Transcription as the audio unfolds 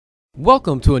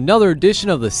Welcome to another edition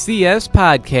of the CS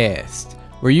Podcast,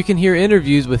 where you can hear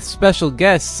interviews with special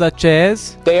guests such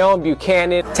as Dale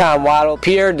Buchanan, Tom Waddle,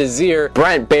 Pierre Desir,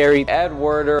 Brent Berry, Ed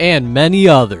Werder, and many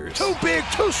others. Too big,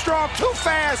 too strong, too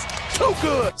fast, too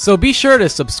good. So be sure to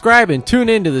subscribe and tune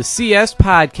in to the CS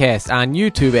Podcast on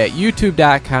YouTube at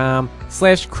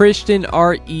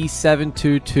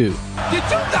youtube.com/ChristianRE722. Did you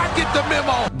not get the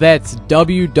memo? That's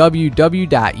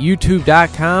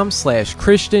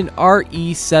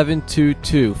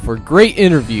www.youtube.com/ChristianRE722 for great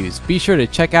interviews. Be sure to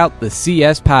check out the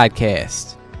CS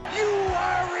Podcast. You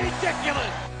are ridiculous.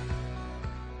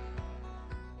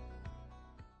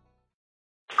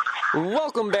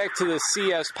 Welcome back to the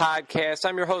CS Podcast.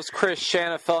 I'm your host, Chris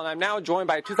Shanafel, and I'm now joined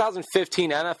by a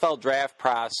 2015 NFL Draft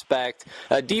prospect,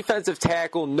 a defensive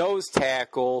tackle, nose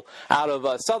tackle out of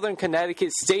Southern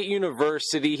Connecticut State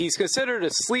University. He's considered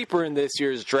a sleeper in this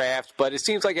year's draft, but it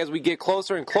seems like as we get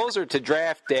closer and closer to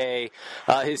draft day,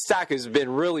 his stock has been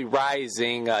really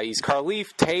rising. He's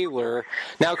Carlif Taylor.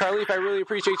 Now, Carlif, I really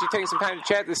appreciate you taking some time to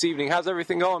chat this evening. How's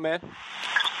everything going, man?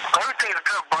 Everything's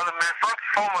good, brother, man. First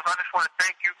and foremost, I just want to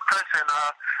thank you, Chris, and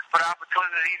for the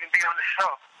opportunity to even be on the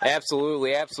show.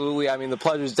 Absolutely, absolutely. I mean, the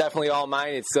pleasure is definitely all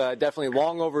mine. It's definitely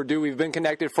long overdue. We've been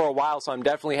connected for a while, so I'm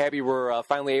definitely happy we're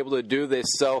finally able to do this.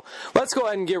 So let's go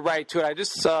ahead and get right to it. I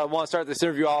just want to start this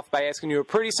interview off by asking you a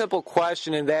pretty simple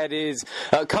question, and that is,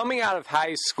 coming out of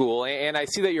high school, and I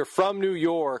see that you're from New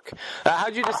York, how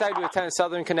did you decide to attend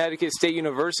Southern Connecticut State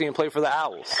University and play for the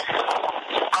Owls?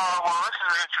 Well, this is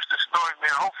an interesting story,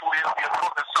 man. Hopefully it'll be a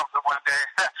book or something one day.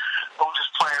 I'm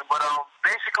just playing. But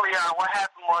basically what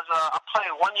happened was I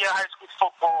played 1 year high school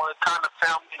football. It kind of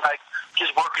found me, like,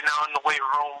 just working out in the weight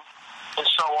room. And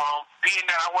so being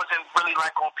that I wasn't really,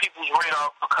 like, on people's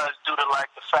radar because due to,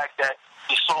 like, the fact that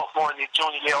your sophomore and your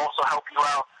junior year also help you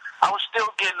out, I was still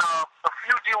getting a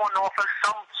few D1 offers,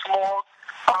 some small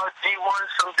D1s,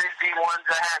 some big D1s.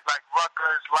 I had, like,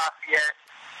 Rutgers, Lafayette,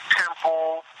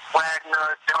 Temple,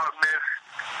 Wagner, Dartmouth,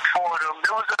 Fordham.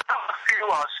 There was a few,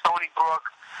 Stony Brook.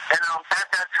 And at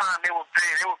that time, they were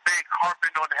big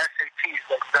harping on the SATs.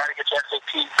 Like, you got to get your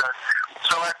SATs done.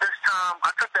 So at this time,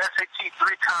 I took the SAT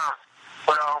 3 times.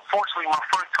 But unfortunately, my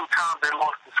first 2 times, they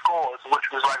lost the scores, which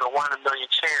was like a 1 in a million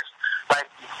chance,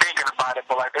 like, thinking about it.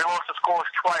 But, like, they lost the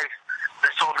scores twice. And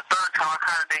so the third time, I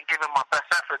kind of didn't give it my best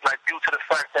effort, like, due to the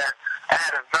fact that I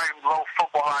had a very low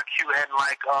football IQ and,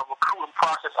 like, recruiting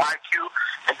process IQ.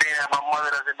 And being that my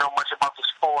mother doesn't know much about the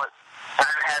sport, I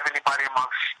didn't have anybody in my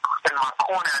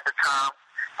corner at the time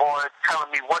or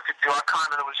telling me what to do. I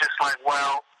kind of was just like,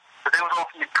 well, but they was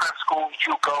offering me prep school,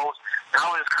 JUCOs, and I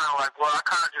was kind of like, well, I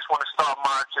kind of just want to start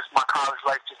my college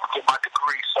life just to get my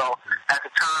degree. So at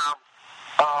the time,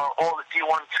 all the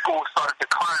D1 schools started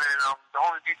declining. The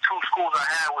only D2 schools I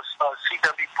had was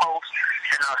CW Post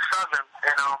and Southern.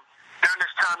 And during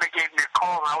this time, they gave me a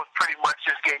call, and I was pretty much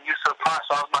just getting used to the process.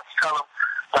 I was about to tell them,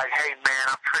 like, hey, man,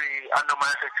 I know my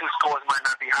SAT scores might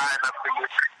not be high enough for you.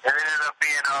 And it ended up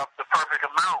being the perfect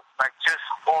amount, like, just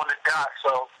on the dot.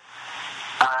 So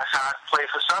that's how I played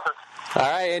for Southern. All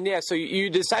right, and yeah, so you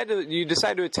decided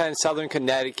to attend Southern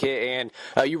Connecticut, and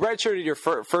you redshirted your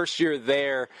first year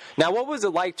there. Now, what was it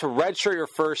like to redshirt your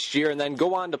first year and then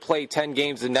go on to play 10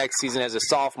 games the next season as a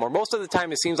sophomore? Most of the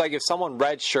time, it seems like if someone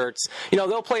redshirts,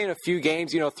 they'll play in a few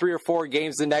games, 3 or 4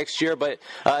 games the next year, but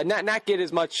not get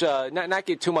as much, not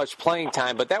get too much playing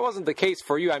time. But that wasn't the case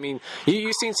for you. I mean,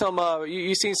 you've seen some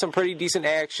pretty decent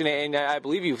action, and I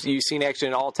believe you've seen action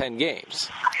in all 10 games.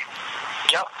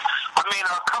 Yep. I mean,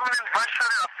 coming in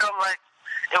redshirted, I felt like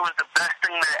it was the best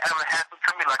thing that ever happened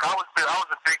to me. Like, I was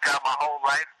a big guy my whole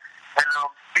life, and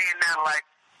being there, like,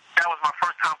 that was my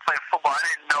first time playing football. I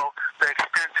didn't know the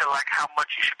extent to, like, how much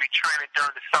you should be training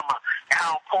during the summer and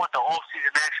how important the off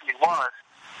season actually was.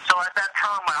 So at that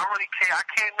time, I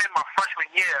came in my freshman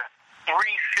year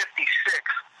 356.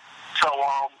 So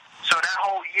that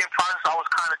whole year process, I was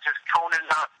kind of just toning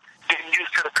up, getting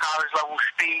used to the college level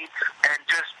speed, and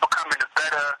just becoming a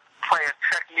better player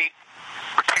technique,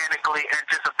 mechanically, and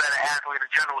just a better athlete in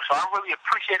general. So I really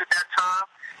appreciated that time.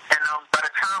 And by the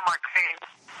time I came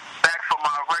back for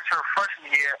my redshirt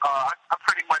freshman year, I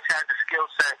pretty much had the skill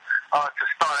set to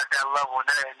start at that level, and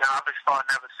I've been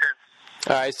starting ever since.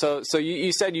 All right, so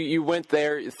you said you went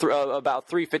there about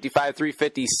 355,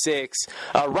 356.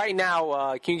 Right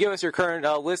now, can you give us your current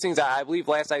listings? I believe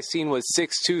last I seen was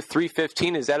 6'2",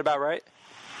 315. Is that about right?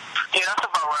 Yeah, that's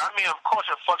about right. I mean, of course,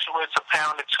 it fluctuates a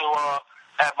pound or two.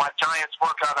 At my Giants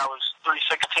workout, I was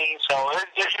 316. So I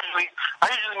usually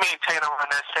maintain around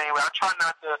that same. I try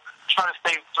to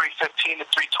stay 315 to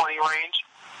 320 range.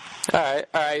 All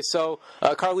right. So,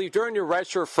 Carlif, during your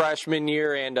redshirt freshman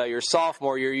year and your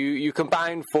sophomore year, you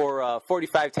combined for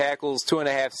 45 tackles,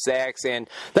 2.5 sacks, and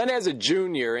then as a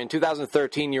junior in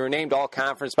 2013, you were named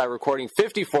All-Conference by recording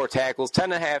 54 tackles,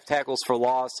 10.5 tackles for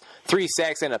loss, 3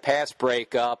 sacks, and a pass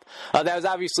breakup. That was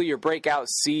obviously your breakout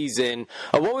season.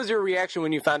 What was your reaction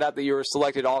when you found out that you were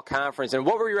selected All-Conference, and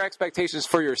what were your expectations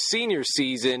for your senior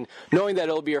season, knowing that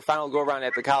it'll be your final go-around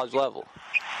at the college level?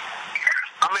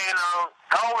 I mean,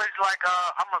 I always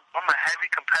I'm a heavy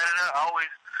competitor. I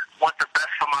always want the best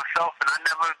for myself, and I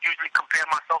never usually compare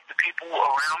myself to people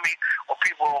around me or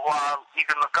people who I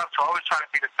even look up to. I always try to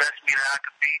be the best me that I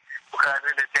could be, because at the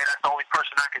end of the day, that's the only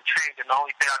person I can change, and the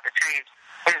only thing I can change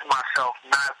is myself,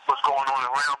 not what's going on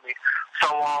around me. So,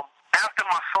 after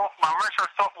my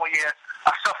redshirt sophomore year,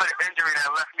 I suffered an injury that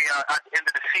left me at the end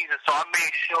of the season. So I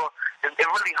made sure it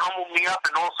really humbled me up,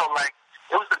 and also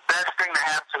it was the best thing to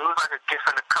happen. It was like a gift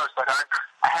and a curse. Like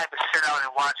I had to sit out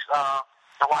and watch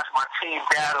my team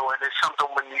battle, and it's something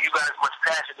when you got as much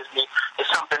passion as me. It's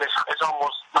something it's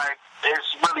almost like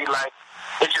it's really like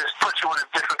it just puts you in a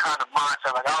different kind of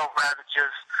mindset. Like I would rather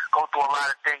just go through a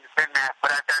lot of things than that.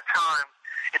 But at that time,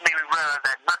 it made me realize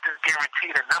that nothing's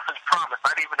guaranteed and nothing's promised.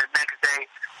 Not even the next day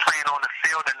playing on the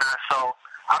field or not. So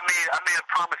I made a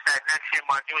promise that next year,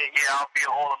 my junior year, I'll be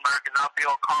an All-American, I'll be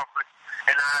All-Conference.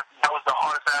 And that was the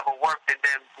hardest I ever worked. And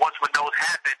then once when those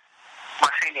happened, my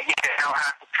senior year, I don't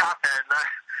have to top that. And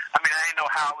I didn't know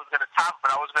how I was going to top it,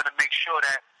 but I was going to make sure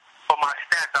that for my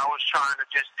stats, I was trying to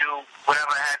just do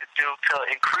whatever I had to do to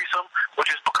increase them, or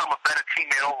just become a better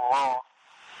teammate overall.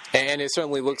 And it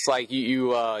certainly looks like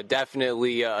you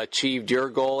definitely achieved your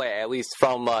goal, at least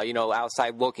from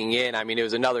outside looking in. I mean, it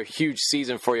was another huge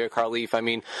season for you, Carlif. I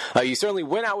mean, you certainly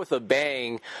went out with a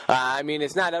bang.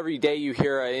 It's not every day you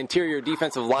hear an interior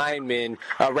defensive lineman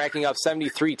racking up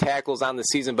 73 tackles on the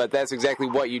season, but that's exactly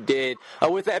what you did.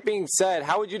 With that being said,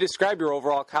 how would you describe your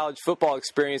overall college football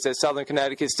experience at Southern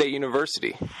Connecticut State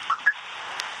University? It's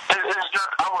just,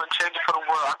 I wouldn't change it for the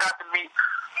world. I got to meet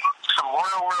some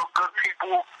real good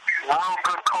people, real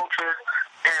good coaches,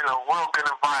 and a real good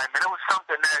environment. It was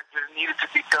something that just needed to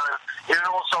be done. It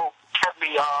also kept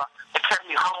me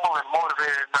humble and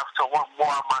motivated enough to want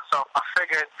more of myself. I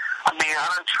figured, I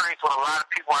done trained with a lot of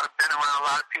people. I've been around a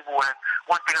lot of people, and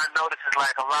one thing I noticed is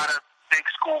like a lot of big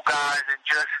school guys and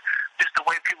just the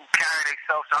way people carry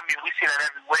themselves. We see that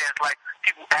everywhere. It's like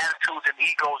people's attitudes and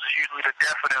egos is usually the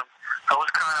death of them. So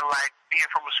it's kind of like being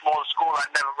from a smaller school, I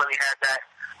never really had that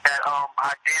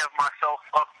idea of myself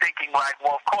of thinking like,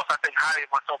 well, of course I think highly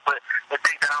of myself, but to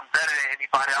think that I'm better than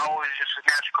anybody. I always just a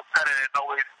natural competitor and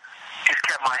always just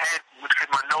kept my head,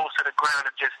 kept my nose to the ground,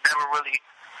 and just never really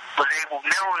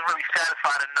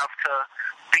satisfied enough to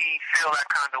feel that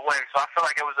kind of way. So I feel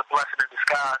like it was a blessing in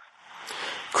disguise.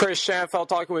 Chris Schanfeld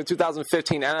talking with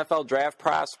 2015 NFL draft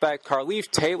prospect Carlif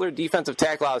Taylor, defensive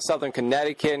tackle out of Southern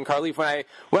Connecticut. And Carlif,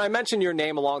 when I mentioned your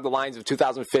name along the lines of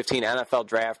 2015 NFL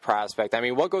draft prospect,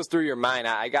 what goes through your mind?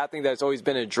 I got to think that it's always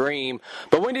been a dream.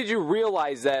 But when did you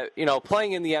realize that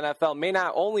playing in the NFL may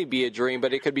not only be a dream,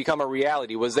 but it could become a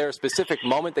reality? Was there a specific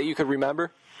moment that you could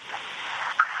remember?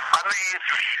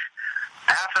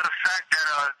 After the fact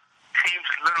that teams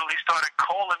literally started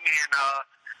calling me and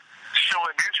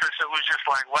showing interest, it was just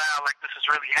like, wow, like this is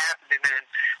really happening, and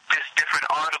just different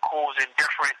articles and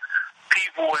different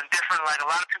people and different, like a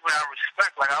lot of people that I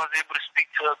respect. Like I was able to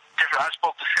speak to I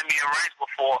spoke to Simeon Rice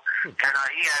before, and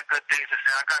he had good things to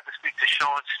say. I got to speak to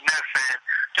Sean Smith and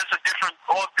just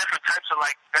all different types of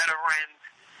like veteran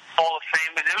Hall of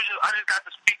Famers. I just got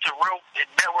to speak to and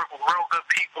network with real good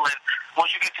people, and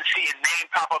once you get to see your name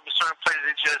pop up in certain places,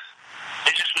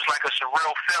 it just was like a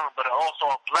surreal feeling, but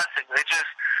also a blessing.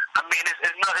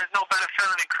 There's no better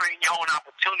feeling than creating your own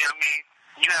opportunity.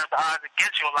 You have the odds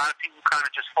against you. A lot of people kind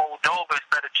of just fold over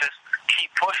instead of just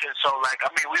keep pushing. So,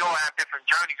 we all have different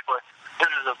journeys, but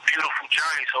this is a beautiful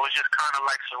journey. So it's just kind of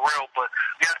like surreal, but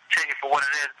you have to take it for what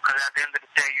it is, because at the end of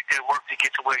the day, you did work to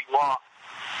get to where you are.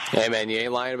 Hey, man, you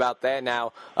ain't lying about that.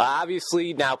 Now,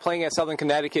 obviously, playing at Southern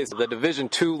Connecticut is the Division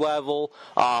II level.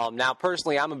 Now,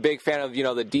 personally, I'm a big fan of, the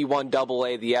D1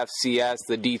 AA, the FCS,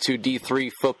 the D2,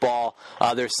 D3 football.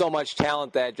 There's so much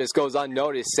talent that just goes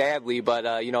unnoticed, sadly. But,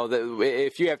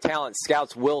 if you have talent,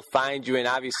 scouts will find you, and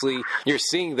obviously, you're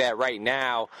seeing that right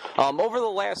now. Over the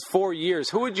last 4 years,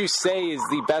 who would you say is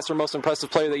the best or most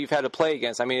impressive player that you've had to play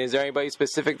against? Is there anybody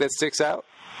specific that sticks out?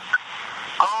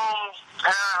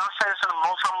 I'll say this in the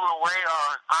most humble way.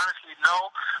 Honestly, no.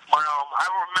 But I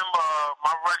remember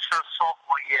my redshirt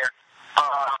sophomore year.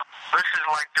 This is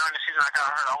like during the season I got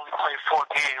hurt. I only played 4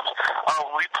 games.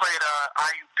 We played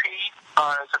IUP,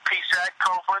 it's a PSAC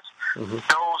conference.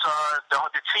 Those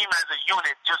the team as a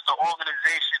unit, just the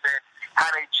organization and how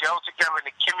they gel together and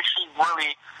the chemistry.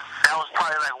 Really, that was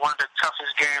probably like one of the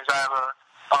toughest games I ever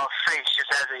faced.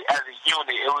 Just as a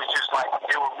unit, it was just like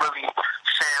they were really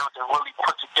sound and really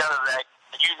put together. That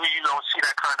usually you don't see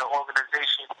that kind of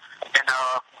organization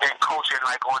and coaching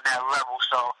like on that level.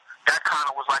 So that kind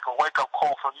of was like a wake up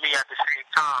call for me at the same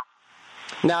time.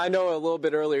 Now, I know a little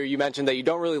bit earlier you mentioned that you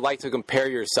don't really like to compare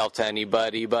yourself to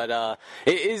anybody, but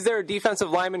is there a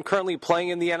defensive lineman currently playing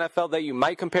in the NFL that you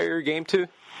might compare your game to?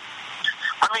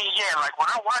 I mean, yeah, like when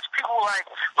I watch people, like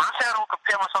when I say I don't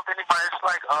compare myself to anybody, it's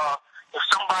like if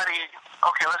somebody,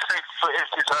 okay, let's say if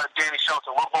it's Danny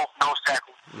Shelton, we're both nose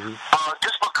tackles.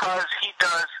 Just because he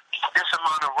does this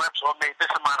amount of reps or made this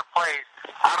amount of plays,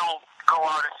 I don't go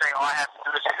out and say, oh, I have to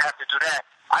do this, I have to do that.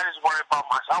 I just worry about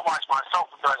myself. I watch myself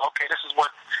and be like, okay, this is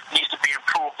what needs to be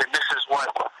improved, and this is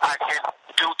what I can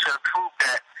do to improve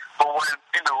that. But when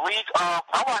in the league,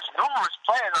 I watch numerous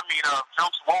players. I mean,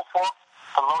 Vince Wilfork,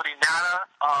 Lodi Nada,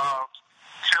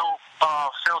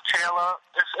 Phil Taylor.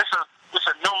 It's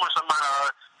a numerous amount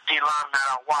of D linemen that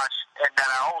I watch and that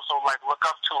I also like look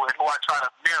up to and who I try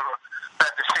to mirror,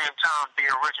 but at the same time be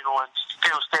original and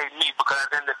still stay me, because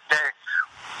at the end of the day,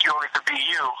 you only can be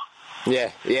you.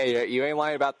 Yeah, you ain't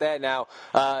lying about that. Now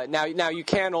you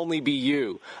can only be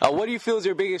you. What do you feel is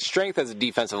your biggest strength as a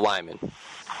defensive lineman?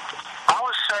 I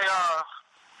would say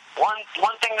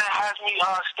one thing that has me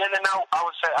standing out, I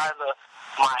would say either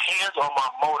my hands or my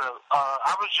motor.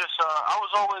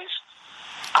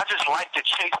 I just like to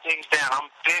chase things down. I'm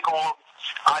big on.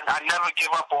 I never give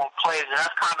up on plays, and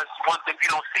that's kind of one thing you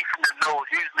don't see from the nose.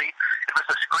 Usually, if it's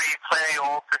a screen play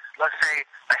or if it's, let's say,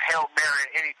 a Hail Mary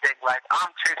or anything, like,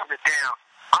 I'm chasing it down.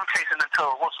 I'm chasing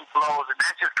until the whistle blows, and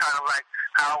that's just kind of like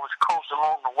how I was coached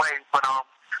along the way. But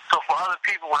so for other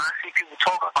people, when I see people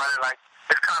talk about it, like,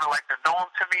 it's kind of like the norm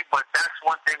to me, but that's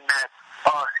one thing that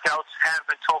scouts have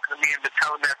been talking to me and been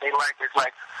telling me that they like is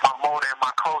like my motor and my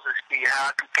closing speed, how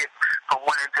I can get from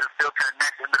one end of the field to the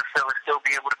next end of the field and still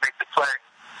be able to make the play.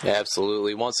 Yeah,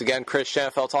 absolutely. Once again, Chris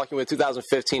Schenefeld talking with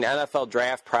 2015 NFL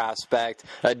draft prospect,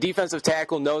 defensive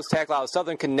tackle, nose tackle out of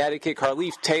Southern Connecticut,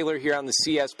 Carlif Taylor here on the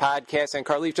CS podcast. And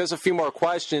Carlif, just a few more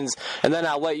questions, and then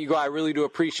I'll let you go. I really do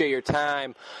appreciate your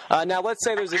time. Now, let's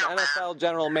say there's an NFL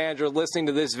general manager listening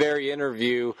to this very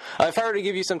interview. If I were to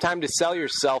give you some time to sell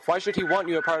yourself, why should he want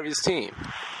you a part of his team?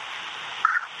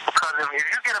 Because if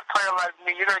you get a player like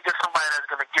me, you're going to get somebody that's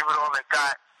going to give it all they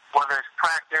got, whether it's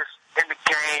practice, in the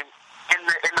game, in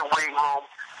the weight room,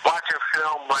 watching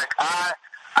film. Like,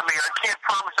 I mean, I can't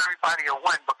promise everybody a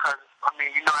win because, I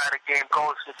mean, you know how the game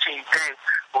goes, it's a team thing.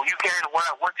 But what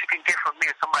you can get from me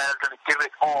is somebody that's going to give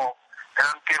it all, and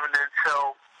I'm giving it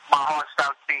until my heart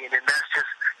stops beating. And that's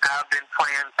just how I've been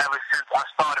playing ever since I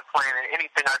started playing. And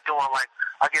anything I do,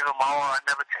 I give it my all. I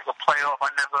never take a play off.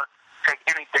 I never take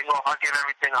anything off. I give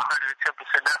everything 110%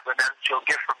 effort. That's what you'll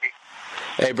get from me.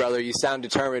 Hey, brother, you sound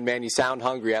determined, man. You sound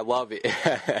hungry. I love it.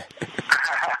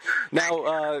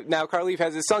 Now, Carlif,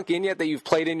 has it sunk in yet that you've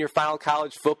played in your final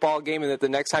college football game and that the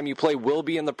next time you play will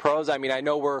be in the pros? I mean, I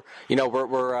know we're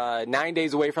 9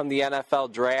 days away from the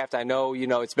NFL draft. I know,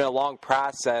 it's been a long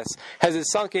process. Has it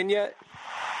sunk in yet?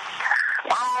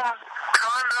 Kind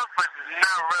of, but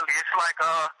not really. It's like,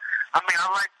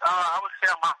 I would say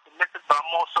I'm optimistic, but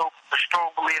I'm also a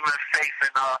strong believer in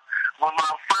faith. And when my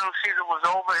final season was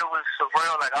over, it was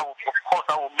surreal. Like, of course,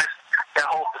 I will miss that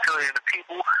whole facility and the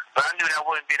people, but I knew that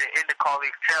wouldn't be the end of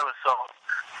Carlif Taylor. So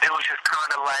it was just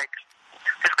kind of like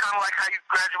how you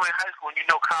graduate high school and you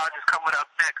know college is coming up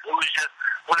next. It was just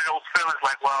one of those feelings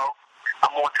like, well,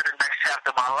 I'm on to the next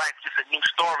chapter of my life, just a new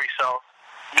story. So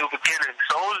new beginning.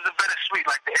 So it was a bittersweet,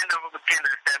 like the end of a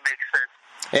beginning, if that makes sense.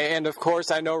 And, of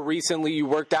course, I know recently you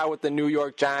worked out with the New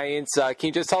York Giants.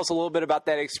 Can you just tell us a little bit about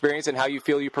that experience and how you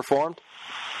feel you performed?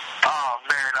 Oh,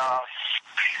 man,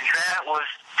 that was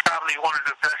probably one of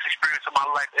the best experiences of my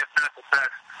life, if not the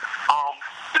best.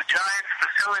 The Giants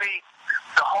facility,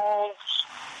 the whole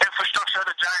infrastructure of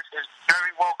the Giants is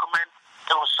very welcoming.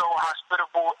 It was so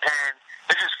hospitable, and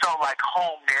it just felt like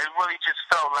home there. It really just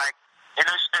felt like, and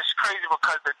it's crazy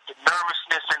because the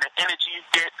nervousness and the energy you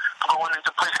get going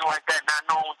into places like that, not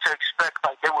knowing what to expect.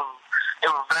 Like, they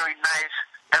were very nice.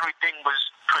 Everything was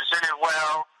presented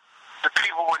well. The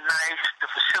people were nice. The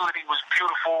facility was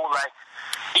beautiful. Like,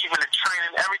 even the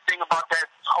training, everything about that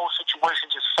whole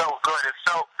situation just felt good. It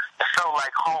felt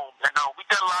like home. And we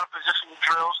did a lot of positional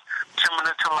drills,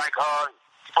 similar to like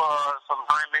for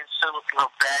linemen, similar to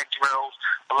bag drills,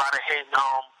 a lot of hitting,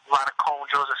 a lot of cone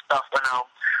drills and stuff. And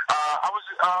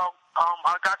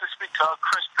I got to speak to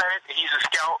Chris Pettit. He's a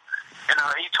scout, and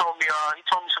he told me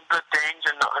some good things,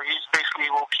 and he's basically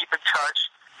will keep in touch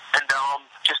and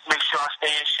just make sure I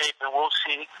stay in shape, and we'll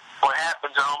see what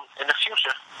happens in the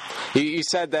future. You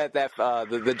said that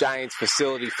the Giants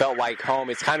facility felt like home.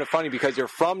 It's kind of funny because you're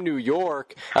from New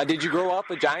York. Did you grow up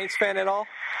a Giants fan at all?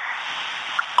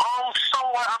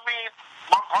 Somewhat. I mean,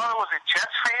 my brother was a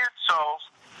Jets fan, so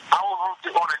I'll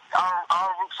root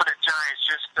for the Giants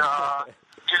just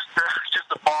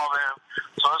to ball them.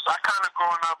 So I kind of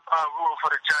growing up rooting for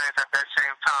the Giants at that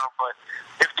same time. But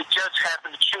if the Jets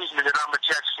happen to choose me, then I'm a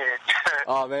Jets fan.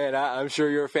 Oh man, I'm sure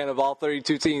you're a fan of all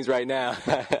 32 teams right now.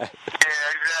 Yeah,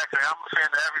 exactly. I'm a fan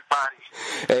of everybody.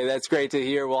 Hey, that's great to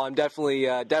hear. Well, I'm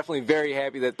definitely very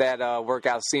happy that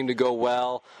workout seemed to go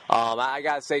well. I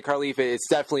gotta say, Carlif, it's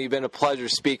definitely been a pleasure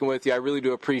speaking with you. I really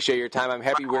do appreciate your time. I'm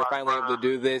happy we're finally able to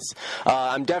do this.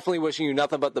 I'm definitely wishing you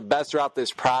nothing but the best throughout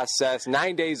this process.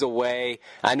 9 days away.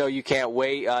 I know you can't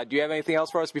wait. Do you have anything else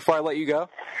for us before I let you go?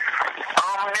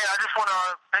 Yeah, I just want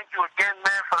to thank you again,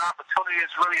 man, for the opportunity.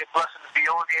 It's really a blessing to be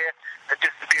on here and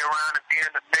just to be around and be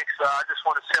in the mix. I just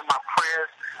want to send my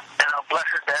prayers and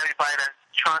blessings to everybody that's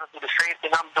trying to do the same thing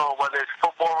I'm doing, whether it's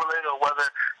football related or whether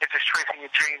it's just tracing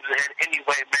your dreams in any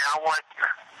way, man. I want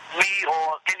me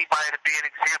or anybody to be an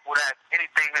example that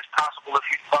anything is possible if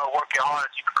you work your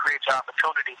hardest, you can create your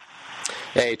opportunity.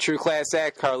 Hey, true class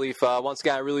act, Carlif. Once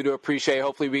again, I really do appreciate it.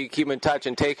 Hopefully we can keep in touch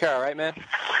and take care, all right, man?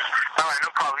 All right, no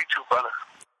problem. You too, brother.